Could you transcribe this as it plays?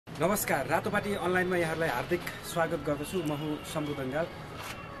नमस्कार, रातोपाटी अनलाइनमा यहाँहरूलाई हार्दिक स्वागत गर्दछु। म हुँ शम्भु दङ्गाल।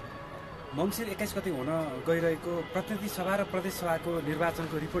 मङ्सिर 21 गते हुन गइरहेको प्रतिनिधि सभा र प्रदेश सभाको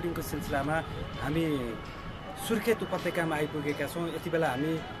निर्वाचनको रिपोर्टिङको सिलसिलामा हामी surkhet उपत्यकामा आइपुगेका छौँ। यति बेला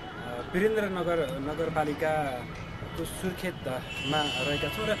हामी वीरेन्द्रनगर नगरपालिकाको surkhetमा रहेका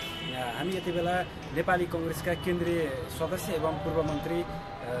छौँ र हामी यति बेला नेपाली कांग्रेसका केन्द्रीय सदस्य एवं पूर्व मन्त्री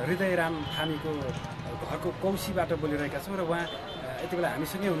हिrdaya थानीको घरको कौसीबाट बोलिरहेका छौँ र उहाँ यति बेला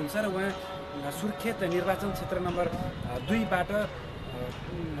हामीसँगै हुनुहुन्छ र उहाँ surkhet निर्वाचन क्षेत्र नम्बर 2 बाट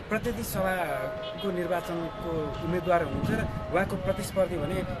प्रतिनिधि सभाको निर्वाचनको उम्मेदवार हुनुहुन्छ र उहाँको प्रतिस्पर्धी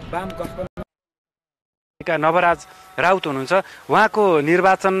भने वाम गठबन्धनका नवराज राउत हुनुहुन्छ। उहाँको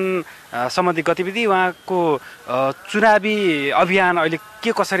निर्वाचन सम्बन्धी गतिविधि, उहाँको चुनावी अभियान अहिले के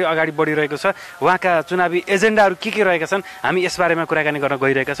कसरी अगाडि बढिरहेको छ, उहाँका चुनावी एजेन्डाहरू के रहेका छन्, हामी यसबारेमा कुराकानी गर्न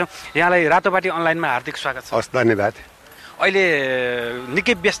गइरहेका छौँ। यहाँलाई रातोपाटी अनलाइनमा हार्दिक स्वागत छ। हस्, धन्यवाद। अहिले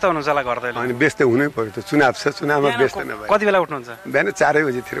निकै व्यस्त हुनुहुन्छ होला घर दैलो? अनि व्यस्त हुनै पर्यो, त चुनाव छ, चुनावमा व्यस्त नभए। कति बेला उठ्नुहुन्छ? बिहान 4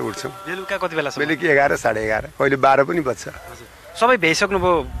 बजीतिर उठ्छौँ। बेलुका कति बेलासम्म? बेलुकी 11 साढे 11, कहिले 12 पनि बज्छ। सबै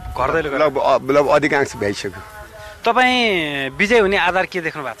भ्याइसक्नुभयो घर दैलो? लगभग अधिकांश भ्याइसक्यो। तपाईँ विजय हुने आधार के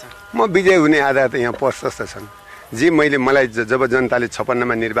देख्नु भएको छ? म विजय हुने आधार त यहाँ प्रशस्त छन्। मलाई जब जनताले 56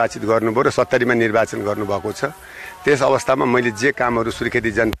 मा निर्वाचित गर्नुभयो र 70 मा निर्वाचन गर्नुभएको छ, त्यस अवस्थामा मैले जे कामहरू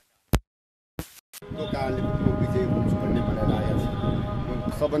सुर्खेती जनता कारणले विजय हुन्छु भन्ने मलाई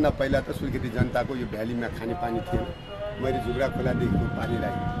लागेको छ। सबभन्दा पहिला त सुर्खेती जनताको यो भ्यालीमा खाने पानी थिएन। मैले झुग्रा खोलादेखिको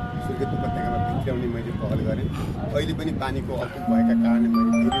पानीलाई surkhet उपत्यकामा भित्राउने मैले पहल गरेँ। अहिले पनि पानीको अपुग भएका कारणले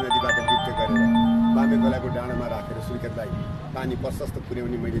मैले फेरि नदीबाट लिफ्ट गरेर बामे खोलाको डाँडामा राखेर surkhetलाई पानी प्रशस्त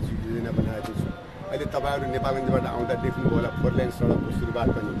पुर्याउने मैले योजना बनाएको छु। अहिले तपाईँहरू नेपालगञ्जबाट आउँदा देख्नुभयो होला 4 लाइन सडकको सुरुवात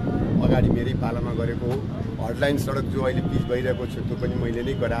पनि अगाडि मेरै पालामा गरेको हो। हर्डलाइन सडक जो अहिले पिच भइरहेको छ त्यो पनि मैले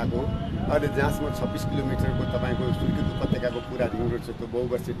नै गराएको हो। अहिले जहाँसम्म 26 किलोमिटरको तपाईँको surkhet उपत्यकाको पुरा रिङ रोड छ, त्यो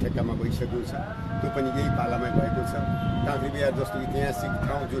बहुवर्षीय ठेक्कामा गइसकेको छ। त्यो पनि यही पालामै भएको छ। काँक्री बिहार जस्तो ऐतिहासिक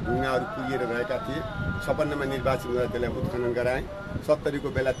ठाउँ जो ढुङ्गाहरू पुगेर रहेका थिए, 56 मा निर्वाचन गरेर त्यसलाई उत्खनन गराएँ। 70 को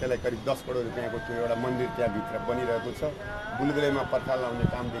बेला त्यसलाई करिब 10 करोड रुपियाँको त्यो एउटा मन्दिर त्यहाँभित्र बनिरहेको छ। बुलबुलेमा पर्खाल लाउने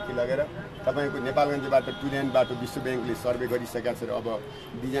कामदेखि लगेर तपाईँको नेपालगञ्जबाट 2 लाइन बाटो विश्व ब्याङ्कले सर्वे गरिसकेका छ र अब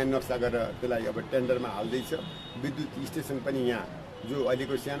डिजाइन नक्सा गरेर त्यसलाई अब टेन्डरमा हाल्दैछ। विद्युत स्टेसन पनि यहाँ जो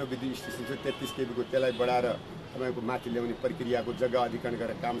अहिलेको सानो विद्युत स्टेसन छ 33 केबीको, त्यसलाई बढाएर तपाईँको माथि ल्याउने प्रक्रियाको जग्गा अधिग्रहण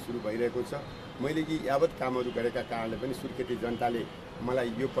गरेर काम सुरु भइरहेको छ। मैले यी यावत कामहरू गरेका कारणले पनि सुर्खेती जनताले मलाई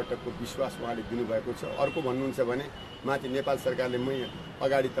यो पटकको विश्वास उहाँले दिनुभएको छ। अर्को भन्नुहुन्छ भने माथि नेपाल सरकारले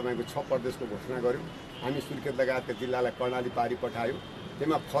अगाडि तपाईँको 6 प्रदेशको घोषणा गर्यो। हामी surkhet लगायतका जिल्लालाई कर्णाली पारी पठायो।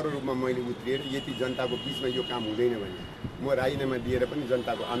 त्यसमा फरो रूपमा मैले उत्रिएर यति जनताको बिचमा यो काम हुँदैन भने म राजीनामा दिएर पनि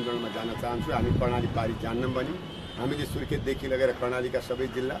जनताको आन्दोलनमा जान चाहन्छु। हामी कर्णाली पारी जान्न भन्यौँ। हामीले surkhetदेखि लगेर कर्णालीका सबै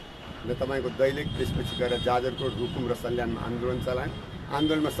जिल्ला र तपाईँको दैलेख, त्यसपछि गएर जाजरकोट, रुकुम र सल्यानमा आन्दोलन चलायौँ।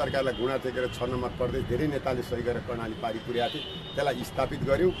 आन्दोलनमा सरकारलाई घुँडा टेकेर 6 नम्बर प्रदेश धेरै नेताले सही गरेर कर्णाली पारी पुर्याएको थिए, त्यसलाई स्थापित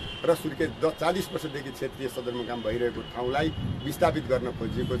गऱ्यौँ र surkhet 40 वर्षदेखि क्षेत्रीय सदरमुकाम भइरहेको ठाउँलाई विस्थापित गर्न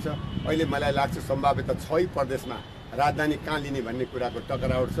खोजिएको छ। अहिले मलाई लाग्छ सम्भाव्यतः 6 प्रदेशमा राजधानी कहाँ लिने भन्ने कुराको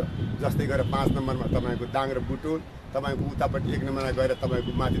टकराउ छ। जस्तै गरेर 5 नम्बरमा तपाईँको दाङ र बुटोल, तपाईँको उतापट्टि 1 नम्बरमा गएर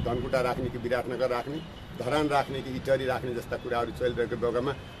तपाईँको माथि धनकुटा राख्ने कि विराटनगर राख्ने, धरान राख्ने कि इटहरी राख्ने जस्ता कुराहरू चलिरहेको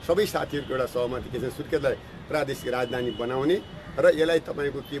बेलामा सबै साथीहरूको एउटा सहमति के छ, surkhetलाई प्रादेशिक राजधानी बनाउने र यसलाई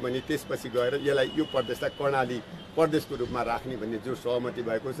तपाईँको के भने त्यसपछि गएर यसलाई यो प्रदेशलाई कर्णाली प्रदेशको रूपमा राख्ने भन्ने जो सहमति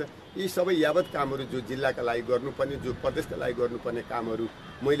भएको छ। यी सबै यावत कामहरू जो जिल्लाका लागि गर्नुपर्ने, जो प्रदेशका लागि गर्नुपर्ने कामहरू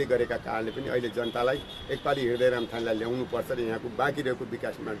मैले गरेका कारणले पनि अहिले जनतालाई एकपालि हिrdaya थानीलाई ल्याउनुपर्छ र यहाँको बाँकी रहेको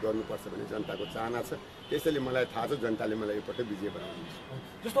विकासमा गर्नुपर्छ भन्ने जनताको चाहना छ। त्यसैले मलाई थाहा छ जनताले मलाई यो पटक विजय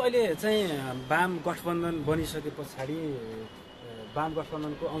बनाउनुहुन्छ। जस्तो अहिले चाहिँ वाम गठबन्धन बनिसके पछाडि वाम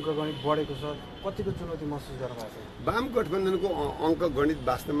गठबन्धनको अङ्कगणित बढेको छ, कतिको चुनौती महसुस गर्नु भएको छ? वाम गठबन्धनको अङ्कगणित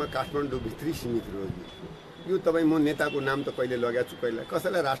वास्तवमा काठमाडौँभित्रै सीमित रह्यो। यो तपाईँ म नेताको नाम त कहिले लगाएको छु, कहिले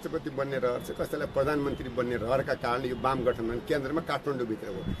कसैलाई राष्ट्रपति बन्ने रहर छ, कसैलाई प्रधानमन्त्री बन्ने रहरका कारणले यो वाम गठबन्धन केन्द्रमा काठमाडौँभित्र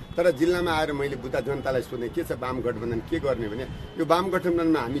हो। तर जिल्लामा आएर मैले बुद्धा जनतालाई सोधेँ के छ वाम गठबन्धन के गर्ने भने यो वाम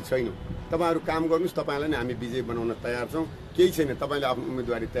गठबन्धनमा हामी छैनौँ, तपाईँहरू काम गर्नुहोस्, तपाईँलाई नै हामी विजय बनाउन तयार छौँ। केही छैन, तपाईँले आफ्नो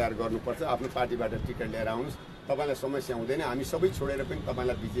उम्मेदवारी तयार गर्नुपर्छ, आफ्नो पार्टीबाट टिकट लिएर आउनुहोस्, तपाईँलाई समस्या हुँदैन, हामी सबै छोडेर पनि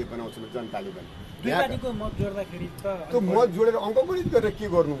तपाईँलाई विजय बनाउँछौँ जनताले भने। त्यो मत जोडेर अङ्कगणित गरेर के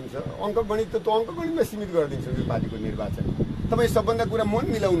गर्नुहुन्छ? अङ्कगणित त त्यो अङ्कगणितमा सीमित गरिदिन्छ यो पार्टीको निर्वाचन। तपाईँ सबभन्दा कुरा मन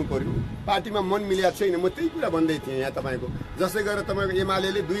मिलाउनु पर्यो। पार्टीमा मन मिलेको छैन, म त्यही कुरा भन्दै थिएँ यहाँ तपाईँको। जसै गरेर तपाईँको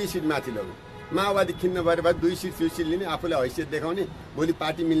एमाले 2 सिट माथि लग्यो, माओवादी खिन्न भएर 2 सिट त्यो सिट लिने, आफूलाई हैसियत देखाउने, भोलि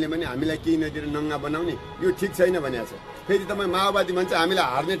पार्टी मिल्ने भने हामीलाई केही नदिएर नङ्गा बनाउने, यो ठिक छैन भनेको छ। फेरि तपाईँ माओवादी भन्छ हामीलाई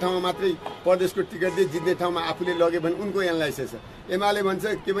हार्ने ठाउँमा मात्रै प्रदेशको टिकट दिए जित्ने ठाउँमा आफूले लगे भने उनको एनालाइसिस छ। एमाले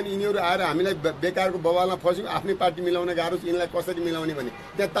भन्छ के भने यिनीहरू आएर हामीलाई बेकारको बवालमा फस्यौँ, आफ्नै पार्टी मिलाउन गाह्रो छ, यिनलाई कसरी मिलाउने भने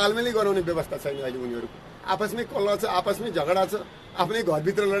त्यहाँ तालमेलै गराउने व्यवस्था छैन अहिले उनीहरू। आपसमै कल्ला छ, आपसमै झगडा छ। आफ्नै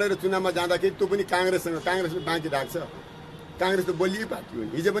घरभित्र लडेर चुनावमा जाँदाखेरि त्यो पनि काङ्ग्रेसले बाँकी राख्छ। काङ्ग्रेस त बलियो पार्टी हो,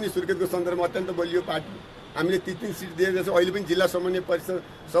 हिजो पनि सुर्खेतको सन्दर्भमा अत्यन्त बलियो पार्टी। हामीले 3 सिट दिएको छ, अहिले पनि जिल्ला समन्वय परिषद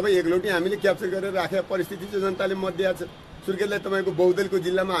सबै एकलौटी हामीले क्याप्चर गरेर राखेको परिस्थिति छ, जनताले मत दिएको छ। सुर्खेतलाई तपाईँको बहुदलको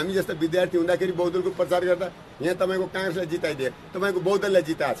जिल्लामा हामी जस्ता विद्यार्थी हुँदाखेरि बहुदलको प्रचार गर्दा यहाँ तपाईँको काङ्ग्रेसलाई जिताइदिए, तपाईँको बहुदललाई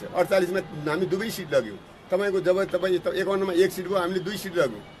जिताएको छ। 48 मा हामी 2 सिट लग्यौँ। तपाईँको जब तपाईँ 51 मा 1 सिट भयो, हामीले 2 सिट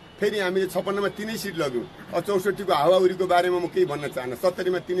लग्यौँ। फेरि हामीले 56 मा 3 सिट लग्यौँ। 64 को हावाहुरीको बारेमा म केही भन्न चाहन्न। 70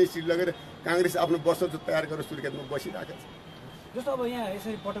 मा 3 सिट लगेर काङ्ग्रेस आफ्नो वर्षौँ तयार गरेर सुर्खेतमा बसिरहेको छ। जस्तो अब यहाँ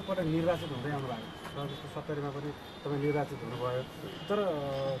यसरी पटक पटक निर्वाचित हुँदै आउनु भएको छ, जस्तो 70 मा पनि तपाईँ निर्वाचित हुनुभयो, तर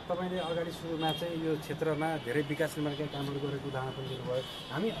तपाईँले अगाडि सुरुमा चाहिँ यो क्षेत्रमा धेरै विकास निर्माणका कामहरू गरेको उदाहरण पनि दिनुभयो।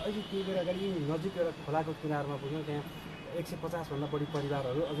 हामी अहिले केही बेर अगाडि नजिक एउटा खोलाको किनारमा पुग्यौँ, त्यहाँ 150 भन्दा बढी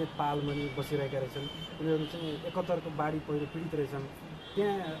परिवारहरू अझै पालमुनि बसिरहेका रहेछन्। उनीहरू चाहिँ 71 को बाढी पहिरो पीडित रहेछन्।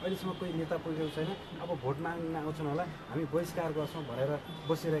 त्यहाँ अहिलेसम्म कोही नेता पुगेको छैन। अब भोट माग्न आउँछन् होला, हामी बहिष्कार गर्छौँ भनेर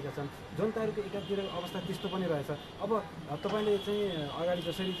बसिरहेका छन्। जनताहरूको एकातिर अवस्था त्यस्तो पनि रहेछ। अब तपाईँले चाहिँ अगाडि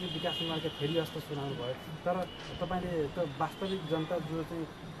जसरी चाहिँ विकास निर्माणका फेरि जस्तो सुनाउनु भयो, तर तपाईँले त वास्तविक जनता जो चाहिँ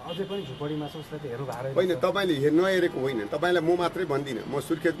अझै पनि झुपडीमा छ उसलाई त हेर्नु भएको होइन। तपाईँले नहेरेको होइन, तपाईँलाई म मात्रै भन्दिनँ। म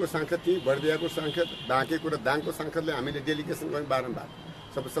सुर्खेतको सांसद थिएँ, बर्दियाको सांसद, बाँकेको र दाङको सांसदले हामीले डेलिगेसन गऱ्यौँ बारम्बार।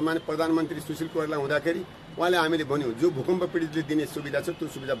 सब सामान्य प्रधानमन्त्री सुशील कोइराला हुँदाखेरि उहाँले हामीले भन्यौँ जो भूकम्प पीडितले दिने सुविधा छ त्यो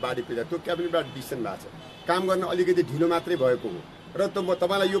सुविधा बाढी पीडित त्यो क्याबिनेटबाट डिसिसन भएको छ। काम गर्न अलिकति ढिलो मात्रै भएको हो। र त म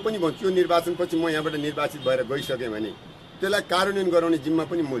तपाईँलाई यो पनि भन्छु, यो निर्वाचनपछि म यहाँबाट निर्वाचित भएर गइसकेँ भने त्यसलाई कार्यान्वयन गराउने जिम्मा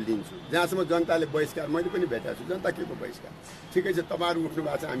पनि म लिन्छु। जहाँसम्म जनताले बहिष्कार मैले पनि भेटाएको छु, जनता के को बहिष्कार, ठिकै छ तपाईँहरू उठ्नु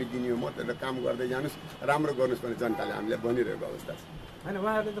भएको छ, हामी दिने हो, म त काम गर्दै जानुहोस्, राम्रो गर्नुहोस् भने जनताले हामीलाई भनिरहेको अवस्था छ। होइन,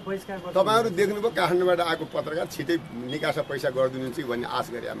 उहाँहरूले त बहिष्कार गर्छ। तपाईँहरू देख्नुभयो काठमाडौँबाट आएको पत्रकार छिटै निकासा पैसा गरिदिनुहुन्छ भन्ने आश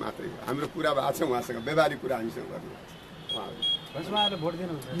गरे मात्रै हो। हाम्रो कुरा भएको छ उहाँसँग, व्यवहारिक कुरा हामीसँग गर्नुहुन्छ। उहाँहरूले भोट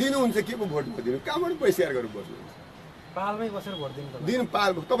दिनुहुन्छ, के को भोट दिनु, कहाँबाट बहिष्कार गरेर बस्नुहुन्छ? पालमै बसेर भोट दिनु पाल।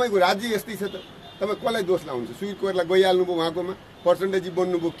 तपाईँको राज्य यस्तै छ त, तपाईँ कसलाई दोष लाउनुहुन्छ? सुशील कोइराला गइहाल्नुभयो, उहाँकोमा प्रचण्डजी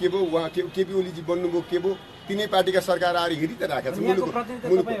बन्नुभयो के भयो, उहाँ केपी ओलीजी बन्नुभयो के भयो, तिनै पार्टीका सरकार आएर हिँडी त राखेको छ।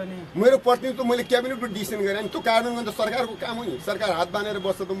 मेरो प्रतिनिधित्व मैले क्याबिनेटको डिसिसन गरेँ, त्यो कार्यान्वयन त सरकारको काम हो नि। सरकार हात बाँधेर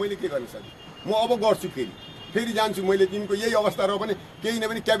बस्छ त मैले के गर्न सक्छु? म अब गर्छु, फेरि जान्छु। मैले तिनको यही अवस्था रह्यो भने केही न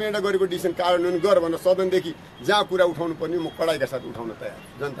पनि क्याबिनेटले गरेको डिसिसन कार्यान्वयन गर भनेर सदनदेखि जहाँ कुरा उठाउनु पर्ने म कडाइका साथ उठाउन तयार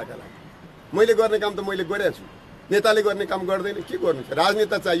जनताका लागि। मैले गर्ने काम त मैले गरेको छु, नेताले गर्ने काम गर्दैन, के गर्नु छ?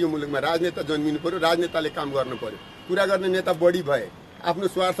 राजनेता चाहियो मुलुकमा, राजनेता जन्मिनु पर्यो, राजनेताले काम गर्नु पर्यो। कुरा गर्ने नेता बढी भए आफ्नो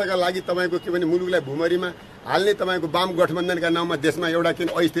स्वार्थका लागि तपाईँको के भने मुलुकलाई भुमरीमा हाल्ने तपाईँको वाम गठबन्धनका नाउँमा देशमा एउटा किन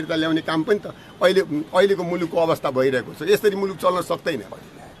अस्थिरता ल्याउने काम पनि त अहिलेको मुलुकको अवस्था भइरहेको छ। यसरी मुलुक चल्न सक्दैन।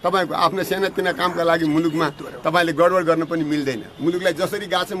 तपाईँको आफ्नो सानातिना कामका लागि मुलुकमा तपाईँले गडबड गर्न पनि मिल्दैन। मुलुकलाई जसरी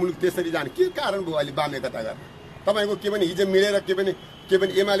गएको छ मुलुक त्यसरी जाने के कारण भयो अहिले वाम एकता गर्न? तपाईँको के भने हिजो मिलेर के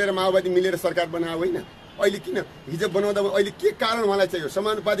भने एमाले र माओवादी मिलेर सरकार बनायो होइन? अहिले किन हिजो बनाउँदा अहिले के कारण उहाँलाई चाहियो?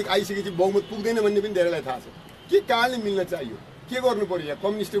 समानुपातिक आइसकेपछि बहुमत पुग्दैन भन्ने पनि धेरैलाई थाहा छ। के कारणले मिल्न चाहियो? के गर्नु पर्यो? यहाँ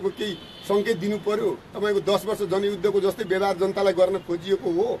कम्युनिस्टको केही सङ्केत दिनु पर्यो? तपाईँको 10 वर्ष जनयुद्धको जस्तै व्यवहार जनतालाई गर्न खोजिएको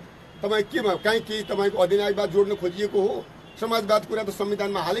हो? तपाईँ केमा काहीँ केही तपाईँको अधिनायकवाद जोड्न खोजिएको हो? समाजवाद कुरा त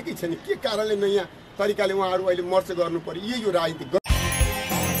संविधानमा हालेकै छैन। के कारणले नयाँ तरिकाले उहाँहरू अहिले मर्च गर्नु पर्यो? यो राजनीति